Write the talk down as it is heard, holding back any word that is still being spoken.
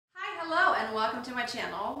Hello and welcome to my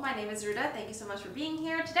channel. My name is Rutele. Thank you so much for being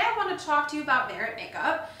here. Today I want to talk to you about Merit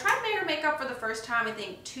makeup. I tried Merit makeup for the first time I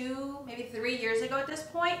think 2, maybe 3 years ago at this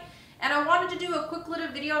point, and I wanted to do a quick little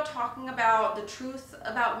video talking about the truth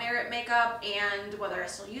about Merit makeup and whether I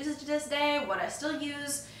still use it to this day, what I still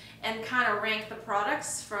use, and kind of rank the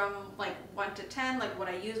products from like 1 to 10, like what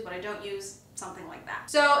I use, what I don't use, something like that.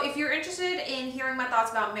 So if you're interested in hearing my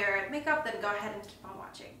thoughts about Merit makeup, then go ahead and keep on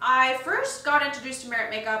watching. I first got introduced to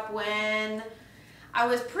Merit makeup when I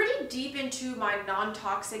was pretty deep into my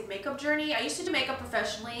non-toxic makeup journey. I used to do makeup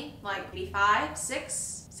professionally like maybe 5,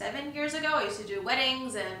 6, 7 years ago. I used to do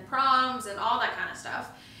weddings and proms and all that kind of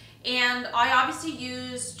stuff. And I obviously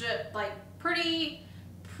used like pretty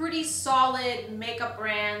solid makeup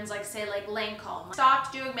brands, like say like Lancome. I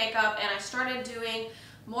stopped doing makeup and I started doing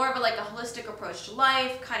more of a holistic approach to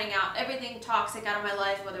life, cutting out everything toxic out of my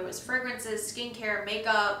life, whether it was fragrances, skincare,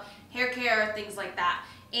 makeup, hair care, things like that.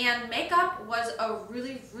 And makeup was a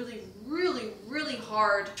really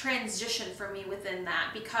hard transition for me within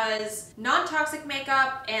that, because non-toxic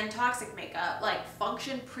makeup and toxic makeup like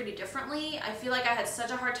function pretty differently. I feel like I had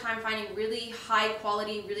such a hard time finding really high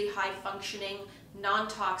quality, really high functioning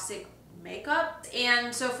non-toxic makeup.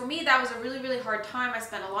 And so for me, that was a really hard time. I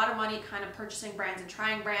spent a lot of money kind of purchasing brands and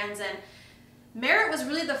trying brands, and Merit was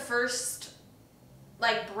really the first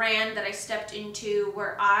like brand that I stepped into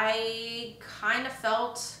where I kind of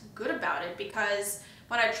felt good about it, because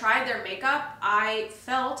when I tried their makeup, I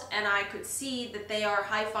felt and I could see that they are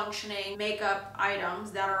high functioning makeup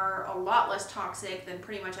items that are a lot less toxic than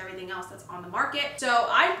pretty much everything else that's on the market. So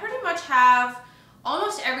I pretty much have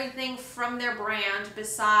almost everything from their brand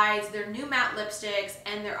besides their new matte lipsticks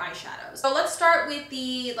and their eyeshadows. So let's start with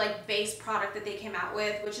the base product that they came out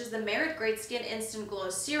with, which is the Merit Great Skin Instant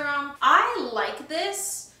Glow Serum. I like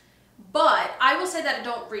this, but I will say that I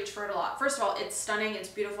don't reach for it a lot. First of all, it's stunning, it's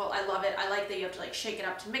beautiful, I love it. I like that you have to shake it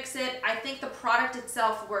up to mix it. I think the product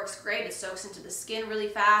itself works great. It soaks into the skin really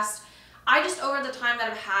fast. I just, over the time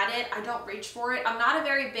that I've had it, I don't reach for it. I'm not a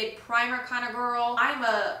very big primer kind of girl. I'm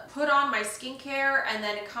a put on my skincare and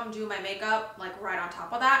then come do my makeup right on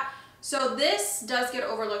top of that. So this does get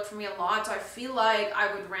overlooked for me a lot. So I feel like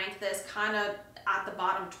I would rank this kind of at the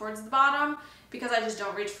bottom, towards the bottom, because I just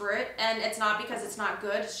don't reach for it. And it's not because it's not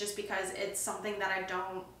good. It's just because it's something that I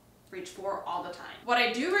don't reach for all the time. What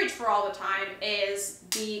I do reach for all the time is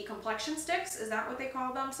the complexion sticks. Is that what they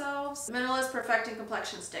call themselves? Minimalist Perfecting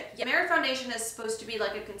Complexion Stick. Yeah. Merit foundation is supposed to be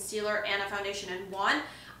like a concealer and a foundation in one.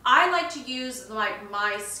 I like to use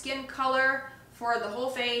my skin color for the whole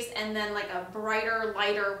face and then a brighter,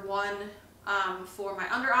 lighter one for my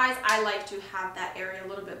under eyes. I like to have that area a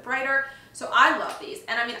little bit brighter. So I love these.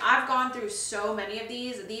 And I mean, I've gone through so many of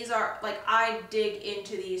these. These are I dig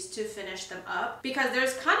into these to finish them up, because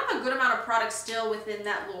there's kind of a good amount of product still within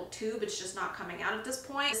that little tube. It's just not coming out at this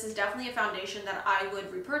point. This is definitely a foundation that I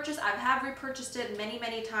would repurchase. I have repurchased it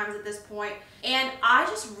many times at this point. And I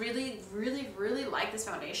just really like this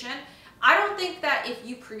foundation. I don't think that if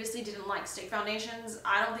you previously didn't like stick foundations,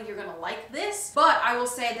 I don't think you're gonna like this, but I will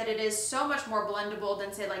say that it is so much more blendable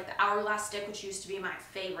than say the Hourglass stick, which used to be my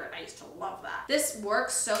favorite. I used to love that. This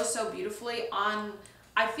works so beautifully on,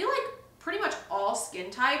 I feel like, pretty much all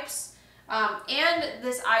skin types. And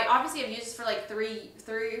this, I obviously have used this for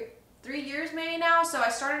three years maybe now. So I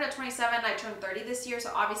started at 27, I turned 30 this year,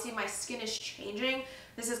 so obviously my skin is changing.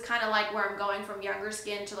 This is kind of where I'm going from younger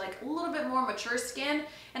skin to a little bit more mature skin.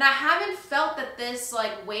 And I haven't felt that this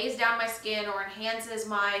weighs down my skin or enhances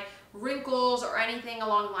my wrinkles or anything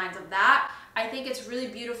along the lines of that. I think it's really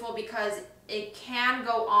beautiful because it can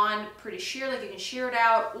go on pretty sheer, you can sheer it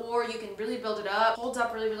out, or you can really build it up. It holds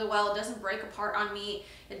up really well. It doesn't break apart on me.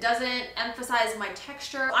 It doesn't emphasize my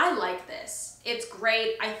texture. I like this. It's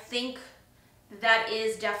great. I think that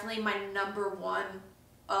is definitely my #1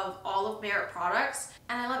 of all of Merit products,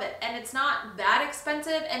 and I love it. And it's not that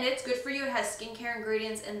expensive, and it's good for you. It has skincare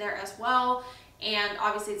ingredients in there as well, and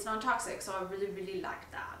obviously it's non-toxic, so I really like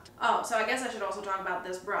that. Oh, so I guess I should also talk about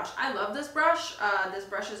this brush. I love this brush. This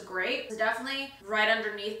brush is great. It's definitely right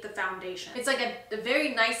underneath the foundation. It's a very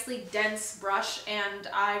nicely dense brush, and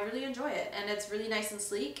I really enjoy it. And it's really nice and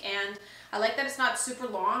sleek, and I like that it's not super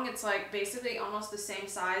long. It's basically almost the same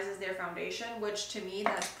size as their foundation, which to me,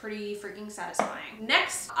 that's pretty freaking satisfying.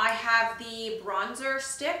 Next, I have the bronzer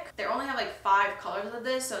stick. They only have 5 colors of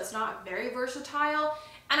this, so it's not very versatile.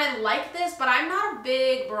 And I like this, but I'm not a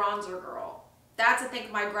big bronzer girl. That's I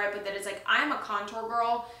think my gripe with it is I'm a contour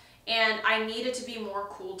girl and I need it to be more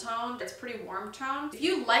cool toned. It's pretty warm toned. If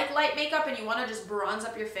you like light makeup and you want to just bronze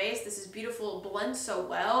up your face, this is beautiful. It blends so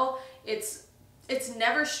well. It's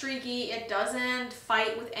never streaky. It doesn't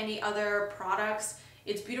fight with any other products.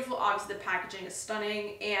 It's beautiful. Obviously, the packaging is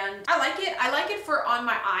stunning, and I like it. I like it for on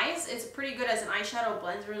my eyes. It's pretty good as an eyeshadow,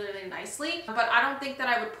 blends really, really nicely. But I don't think that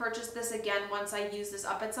I would purchase this again once I use this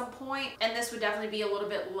up at some point. And this would definitely be a little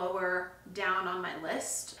bit lower down on my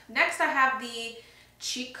list. Next, I have the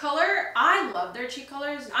cheek color. I love their cheek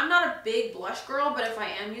colors. I'm not a big blush girl, but if I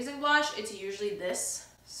am using blush, it's usually this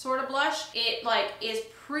sort of blush. It like is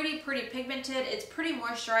pretty pigmented. It's pretty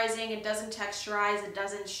moisturizing. It doesn't texturize. It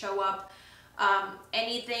doesn't show up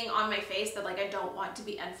anything on my face that like I don't want to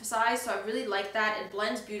be emphasized. So I really like that. It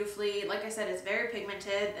blends beautifully. Like I said, it's very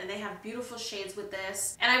pigmented, and they have beautiful shades with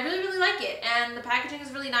this, and I really like it. And the packaging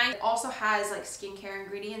is really nice. It also has like skincare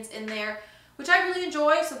ingredients in there, which I really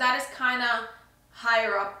enjoy. So that is kind of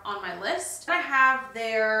higher up on my list. I have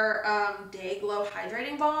their Day Glow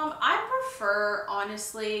Hydrating Balm. I prefer,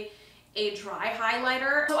 honestly, a dry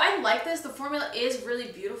highlighter. So I like this. The formula is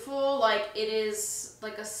really beautiful. Like, it is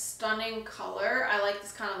like a stunning color. I like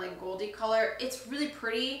this kind of like goldy color. It's really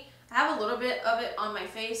pretty. I have a little bit of it on my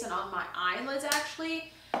face and on my eyelids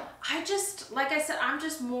actually. I just, like I said, I'm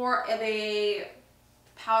just more of a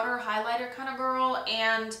powder highlighter kind of girl,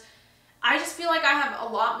 and I just feel like I have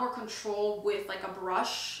a lot more control with like a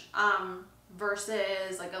brush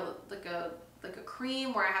versus like a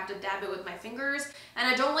cream where I have to dab it with my fingers, and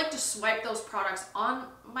I don't like to swipe those products on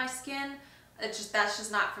my skin. That's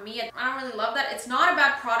just not for me. I don't really love that. It's not a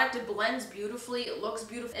bad product. It blends beautifully. It looks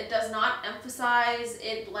beautiful. It does not emphasize.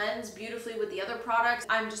 It blends beautifully with the other products.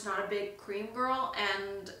 I'm just not a big cream girl,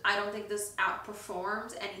 and I don't think this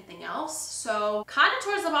outperforms anything else. So kind of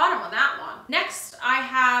towards the bottom on that one. Next, I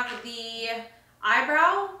have the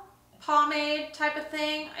eyebrow pomade type of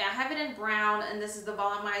thing. I have it in brown, and this is the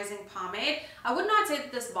volumizing pomade. I would not say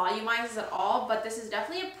that this volumizes at all, but this is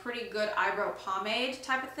definitely a pretty good eyebrow pomade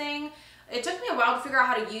type of thing. It took me a while to figure out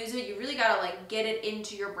how to use it. You really gotta like get it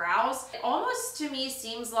into your brows. It almost to me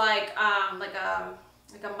seems like a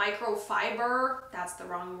microfiber, that's the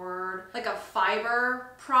wrong word, like a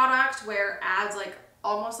fiber product where it adds like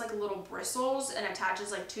almost like little bristles and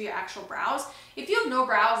attaches like to your actual brows. If you have no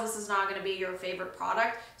brows, this is not going to be your favorite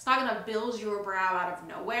product. It's not going to build your brow out of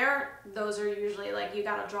nowhere. Those are usually like you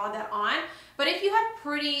got to draw that on. But if you have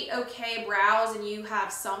pretty okay brows and you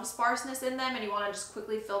have some sparseness in them and you want to just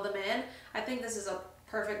quickly fill them in, I think this is a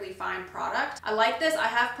perfectly fine product. I like this. I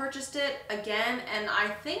have purchased it again, and I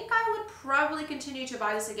think I would probably continue to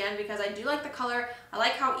buy this again because I do like the color. I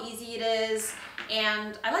like how easy it is,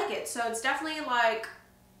 and I like it. So it's definitely like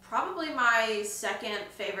probably my second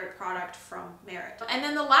favorite product from Merit. And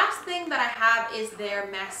then the last thing that I have is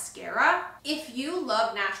their mascara. If you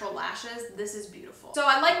love natural lashes, this is beautiful. So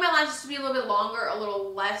I like my lashes to be a little bit longer, a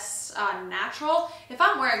little less natural. If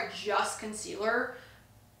I'm wearing just concealer,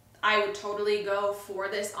 I would totally go for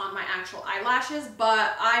this on my actual eyelashes,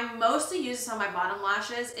 but I mostly use this on my bottom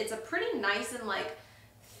lashes. It's a pretty nice and like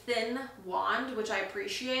thin wand, which I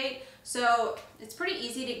appreciate. So it's pretty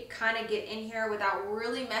easy to kind of get in here without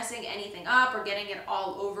really messing anything up or getting it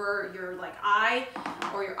all over your like eye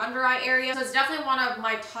or your under eye area. So it's definitely one of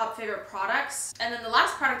my top favorite products. And then the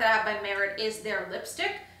last product that I have by Merit is their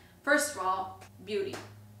lipstick. First of all, beauty.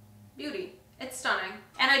 Beauty. It's stunning.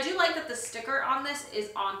 And I do like that the sticker on this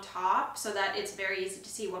is on top so that it's very easy to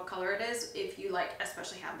see what color it is if you like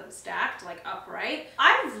especially have them stacked like upright.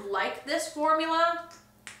 I've liked this formula.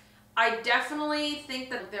 I definitely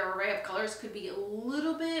think that their array of colors could be a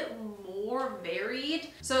little bit more varied.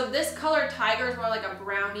 So this color Tiger is more like a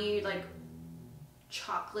brownie, like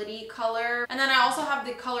chocolatey color. And then I also have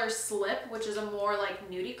the color Slip, which is a more like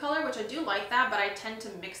nudie color, which I do like that, but I tend to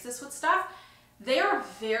mix this with stuff. They are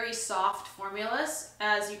very soft formulas,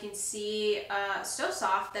 as you can see, so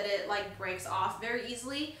soft that it like breaks off very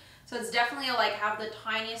easily. So it's definitely like have the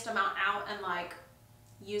tiniest amount out and like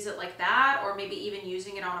use it like that, or maybe even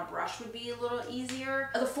using it on a brush would be a little easier.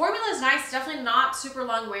 The formula is nice, definitely not super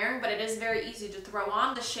long wearing, but it is very easy to throw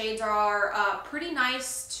on. The shades are pretty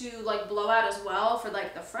nice to like blow out as well for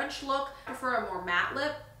like the French look. I prefer a more matte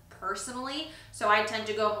lip personally, so I tend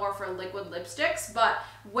to go more for liquid lipsticks, but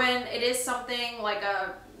when it is something like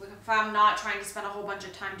if I'm not trying to spend a whole bunch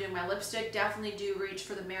of time doing my lipstick, definitely do reach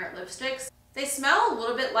for the Merit lipsticks. They smell a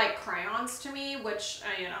little bit like crayons to me, which,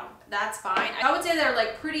 you know, that's fine. I would say they're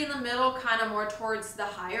like pretty in the middle, kind of more towards the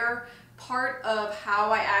higher part of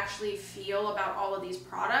how I actually feel about all of these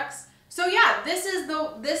products. So yeah, this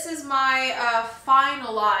is my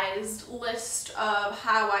finalized list of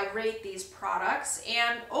how I rate these products.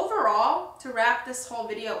 And overall, to wrap this whole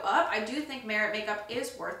video up, I do think Merit makeup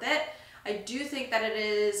is worth it. I do think that it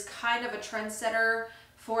is kind of a trendsetter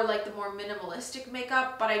for like the more minimalistic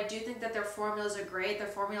makeup, but I do think that their formulas are great. Their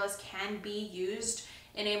formulas can be used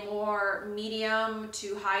in a more medium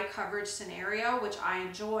to high coverage scenario, which I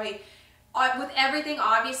enjoy. With everything,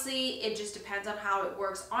 obviously, it just depends on how it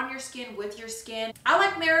works on your skin, with your skin. I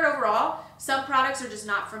like Merit overall. Some products are just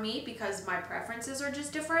not for me because my preferences are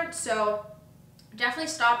just different. So definitely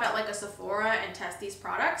stop at like a Sephora and test these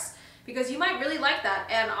products, because you might really like that.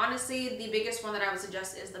 And honestly, the biggest one that I would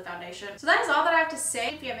suggest is the foundation. So that is all that I have to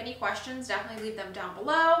say. If you have any questions, definitely leave them down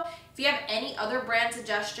below. If you have any other brand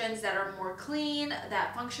suggestions that are more clean,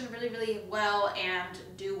 that function really, really well and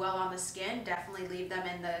do well on the skin, definitely leave them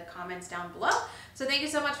in the comments down below. So thank you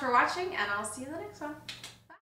so much for watching, and I'll see you in the next one.